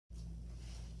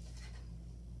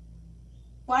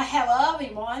Well, hello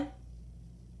everyone.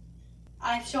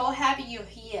 I'm so happy you're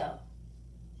here.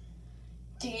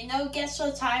 Do you know guess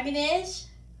what time it is?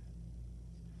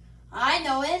 I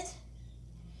know it.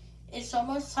 It's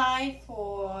almost time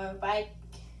for my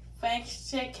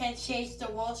Thanks Can Chase the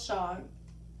World song.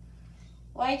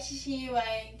 Like to see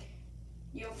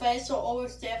your friends are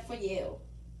always there for you.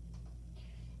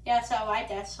 Yes, I like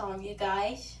that song, you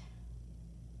guys.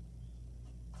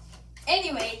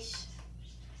 Anyways,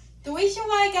 the reason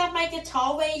why I got my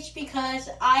guitar raised because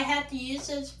I had to use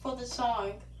this for the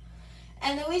song.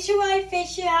 And the reason why I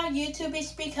fished it out on YouTube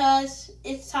is because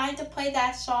it's time to play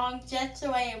that song just the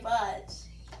way it was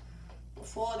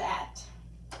before that.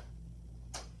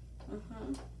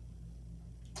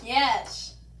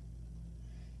 Yes.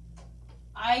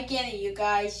 I get it, you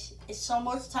guys. It's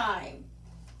almost time.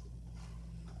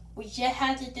 We just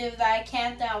had to do that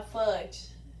countdown first.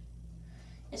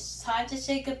 It's time to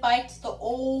say goodbye to the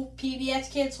old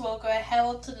PBS Kids logo and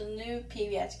hello to the new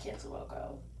PBS Kids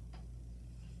logo.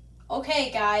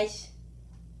 Okay, guys.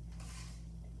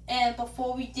 And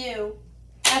before we do,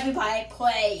 everybody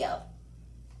play.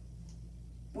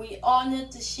 We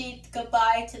honored to say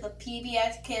goodbye to the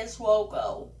PBS Kids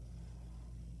logo.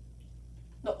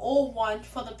 The old one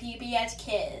for the PBS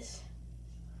Kids.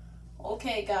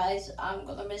 Okay, guys, I'm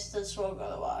gonna miss this logo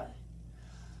a lot.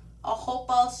 I hope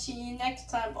I'll see you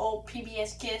next time, old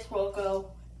PBS Kids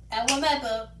logo. And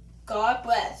remember, God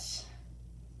bless.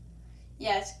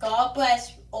 Yes, God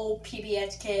bless, old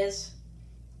PBS Kids.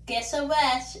 Get some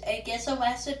rest and get some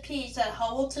rest in peace and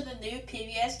hello to the new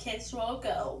PBS Kids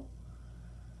logo.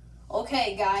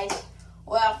 Okay, guys,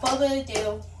 without further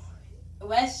ado,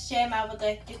 let's jam out with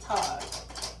the guitar.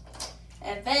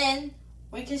 And then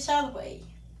we can celebrate.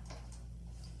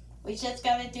 We just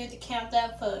gotta do the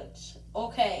countdown first.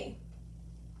 Okay.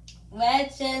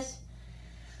 Let's just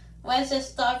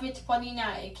start with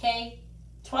 29, okay?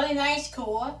 29 is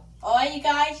cool. Alright, you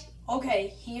guys? Okay,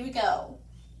 here we go.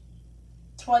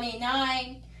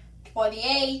 29,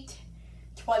 28,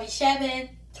 27,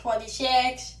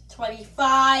 26,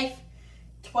 25,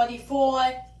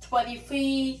 24,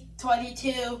 23,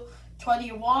 22,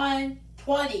 21,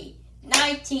 20,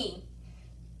 19,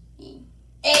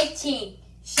 18,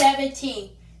 17,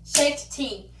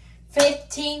 16,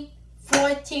 15,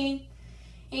 14,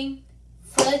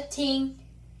 13,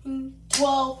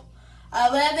 12,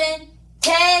 11,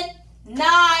 10,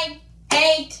 9,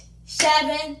 8,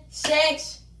 7,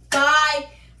 6, 5,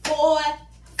 4,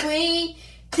 3,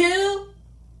 2,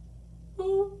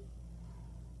 1.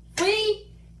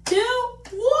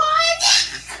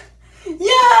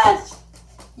 Yes!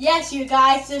 Yes, you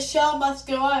guys, the show must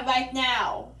go on right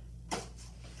now.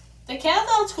 The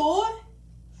countdown's cool.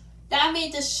 That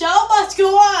means the show must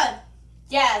go on.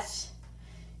 Yes.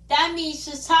 That means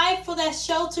it's time for that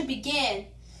show to begin.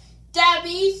 That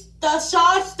means the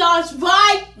song starts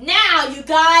right now, you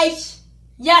guys.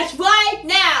 Yes, right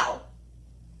now.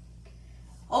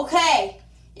 Okay,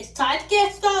 it's time to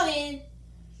get started.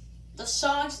 The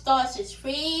song starts in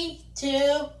 3,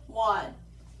 2, 1.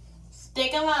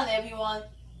 Stick around, everyone.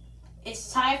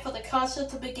 It's time for the concert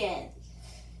to begin.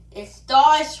 It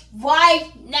starts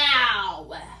right now.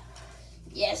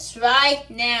 Yes, right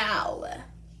now.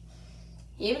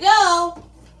 Here we go.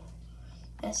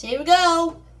 Yes, here we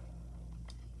go.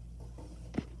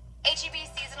 HEB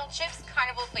seasonal chips,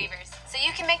 carnival flavors. So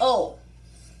you can make... Oh,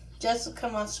 just a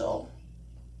commercial.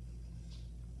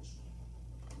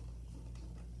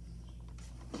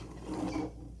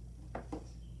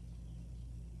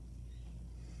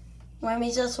 Let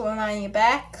me just remind you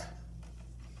back.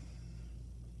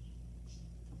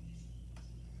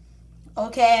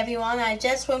 Okay, everyone, I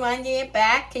just reminded you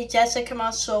back. It's just a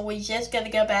commercial. We just gotta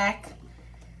go back.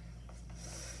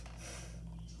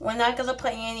 We're not gonna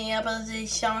play any of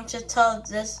these songs until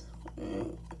this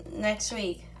next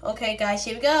week. Okay, guys,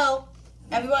 here we go.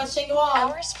 Everyone sing along.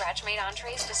 Our scratch-made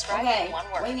entrees described in one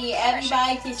word. We need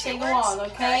everybody to sing along,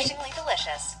 okay? Nourishingly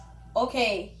delicious.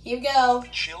 Okay, here we go.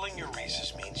 Chilling your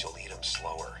Reese's means you'll eat them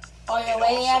slower. Are you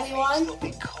ready, everyone? They'll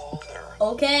be colder.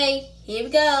 Okay, here we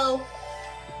go.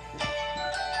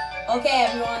 Okay,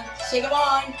 everyone, sing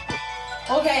along.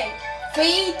 Okay,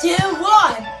 3, 2, 1.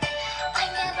 I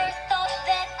never thought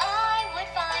that I would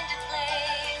find a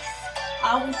place.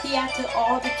 I'll repeat after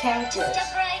all the characters.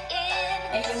 Step right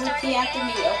in And you repeat after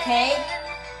me, okay?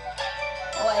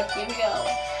 Alright, here we go.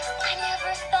 I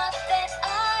never thought that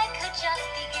I could just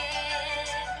begin.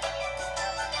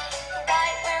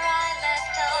 Right where I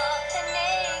left off and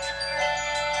make a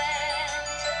friend.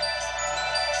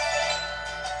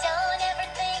 Don't ever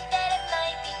think that it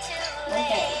might be too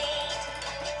late.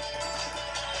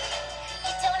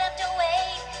 You don't have to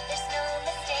wait, there's no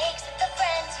mistake.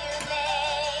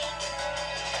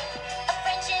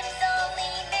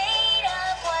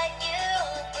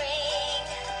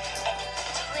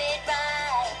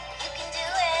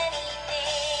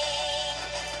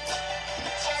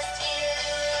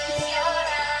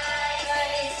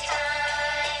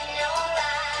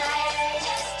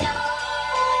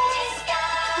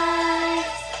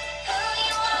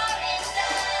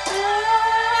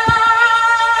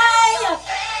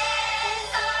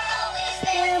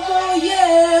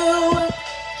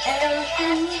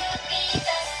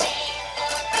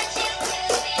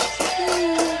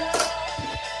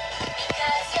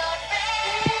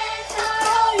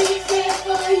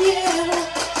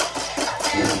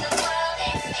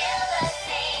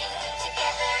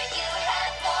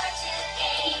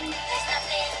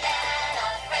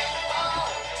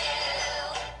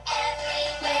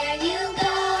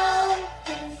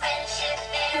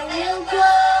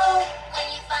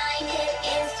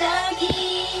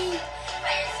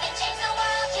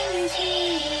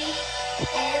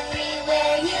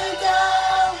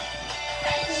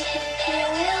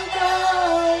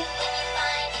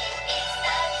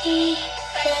 key.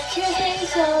 Friends can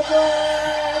change the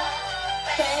world.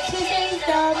 Friends can change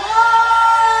the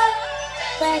world.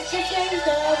 Friends can change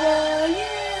the world. You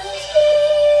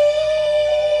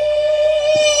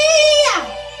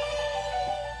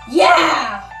see?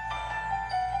 Yeah!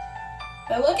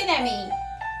 They're looking at me.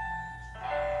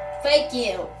 Thank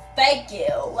you. Thank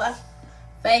you.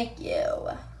 Thank you.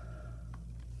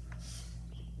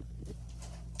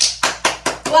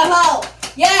 Bravo!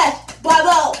 Yes!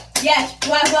 Bravo! Yes!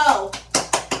 Bravo!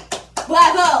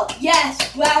 Bravo!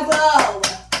 Yes! Bravo!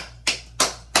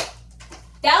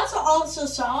 That was an awesome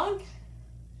song.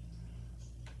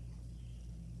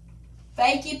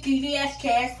 Thank you, PBS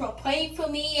Kids, for playing for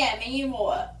me and many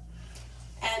more.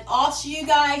 And also, you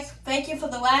guys, thank you for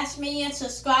the last million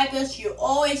subscribers. You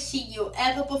always see you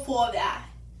ever before that.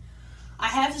 I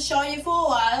have to show you for a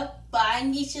while, but I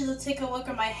need you to take a look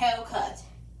at my haircut.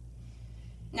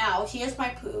 Now, here's my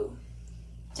poo.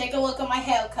 Take a look at my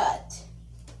haircut.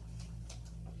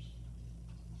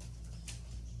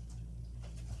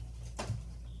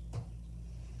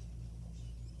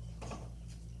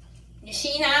 You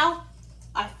see now?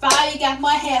 I finally got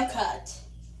my haircut.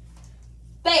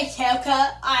 Thanks,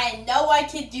 haircut. I know I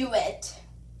can do it.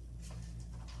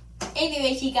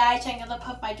 Anyways, you guys, I'm gonna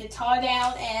put my guitar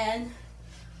down and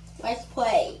let's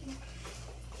play.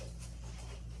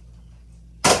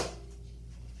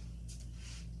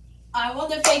 I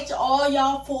want to thank all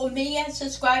y'all for me and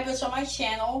subscribers on my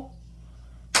channel.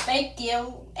 Thank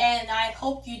you, and I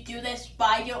hope you do this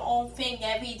by your own thing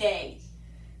every day.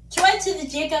 Tune to the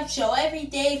Jacob Show every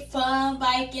day from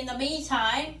like in the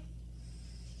meantime.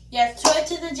 Yes, tune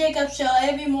to the Jacob Show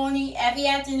every morning, every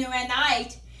afternoon, and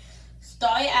night.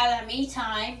 Start at a me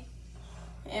time.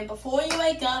 And before you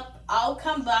wake up, I'll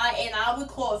come by and I'll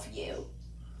record for you.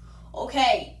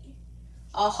 Okay.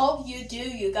 I hope you do,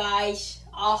 you guys.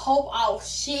 I hope I'll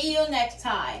see you next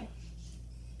time.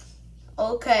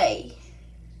 Okay.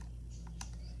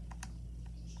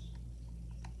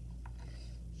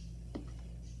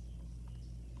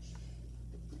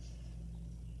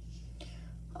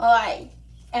 Alright.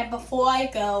 And before I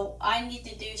go, I need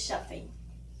to do something.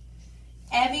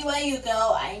 Everywhere you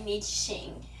go, I need to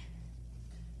sing.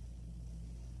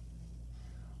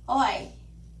 Alright.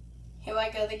 Here I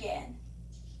go again.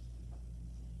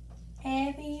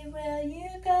 Everywhere you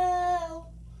go,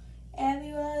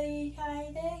 everywhere you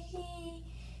find the key.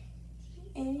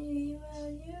 Everywhere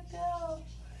you go,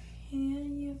 here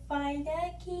you find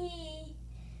the key.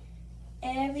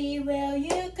 Everywhere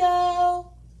you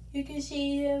go, you can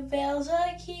see the bells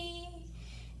are key.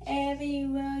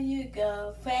 Everywhere you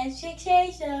go, friends can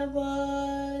change the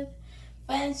world.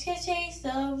 Friends can change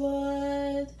the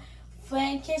world.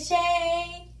 Friends can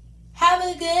say, have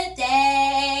a good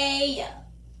day.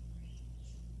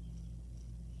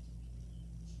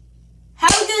 Have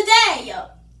a good day.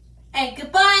 And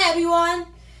goodbye, everyone.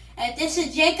 And this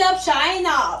is Jacob signing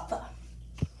off.